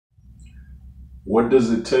What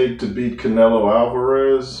does it take to beat Canelo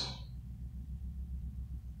Alvarez?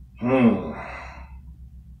 Hmm.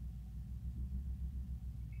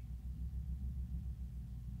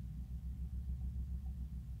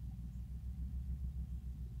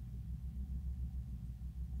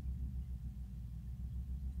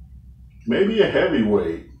 Maybe a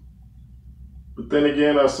heavyweight. But then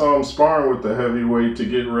again, I saw him sparring with the heavyweight to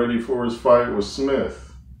get ready for his fight with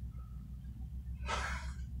Smith.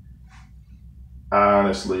 I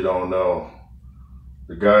honestly don't know.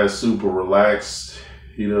 The guy is super relaxed.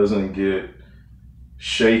 He doesn't get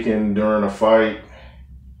shaken during a fight.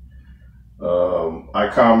 I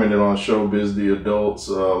commented on Showbiz the Adults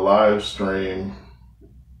live stream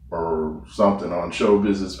or something on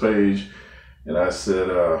Showbiz's page, and I said,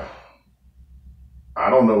 I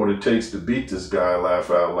don't know what it takes to beat this guy, laugh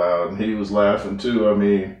out loud. And he was laughing too. I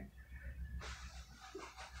mean,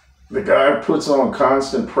 the guy puts on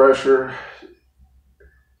constant pressure,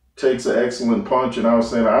 takes an excellent punch, and I was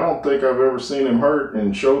saying, I don't think I've ever seen him hurt.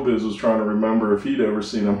 And Showbiz was trying to remember if he'd ever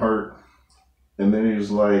seen him hurt. And then he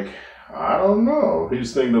was like, I don't know.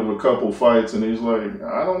 He's thinking of a couple fights, and he's like,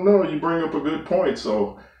 I don't know. You bring up a good point.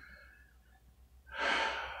 So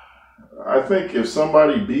I think if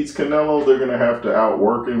somebody beats Canelo, they're going to have to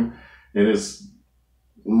outwork him, and it's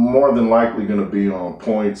more than likely going to be on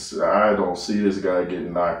points. I don't see this guy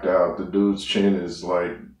getting knocked out. The dude's chin is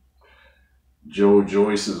like Joe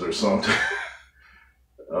Joyce's or something.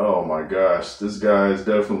 Oh my gosh, this guy is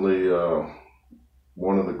definitely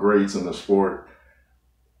one of the greats in the sport.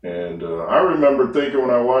 And I remember thinking when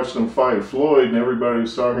I watched him fight Floyd, and everybody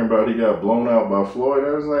was talking about he got blown out by Floyd,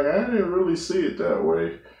 I was like, I didn't really see it that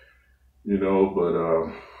way, you know,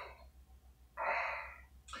 but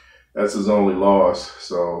that's his only loss.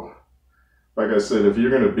 So, like I said, if you're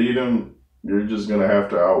going to beat him, you're just going to have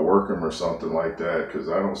to outwork him or something like that, because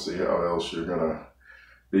I don't see how else you're going to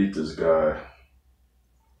beat this guy.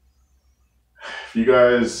 If you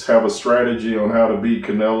guys have a strategy on how to beat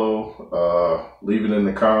Canelo, leave it in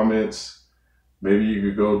the comments. Maybe you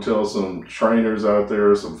could go tell some trainers out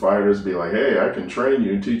there, some fighters, be like, hey, I can train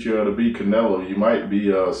you and teach you how to beat Canelo. You might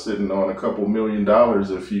be sitting on a couple $1 million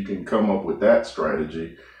if you can come up with that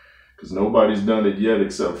strategy, because nobody's done it yet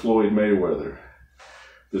except Floyd Mayweather.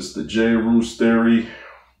 This is the J. Roos Theory.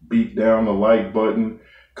 Beat down the like button,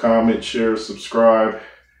 comment, share, subscribe,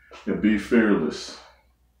 and be fearless.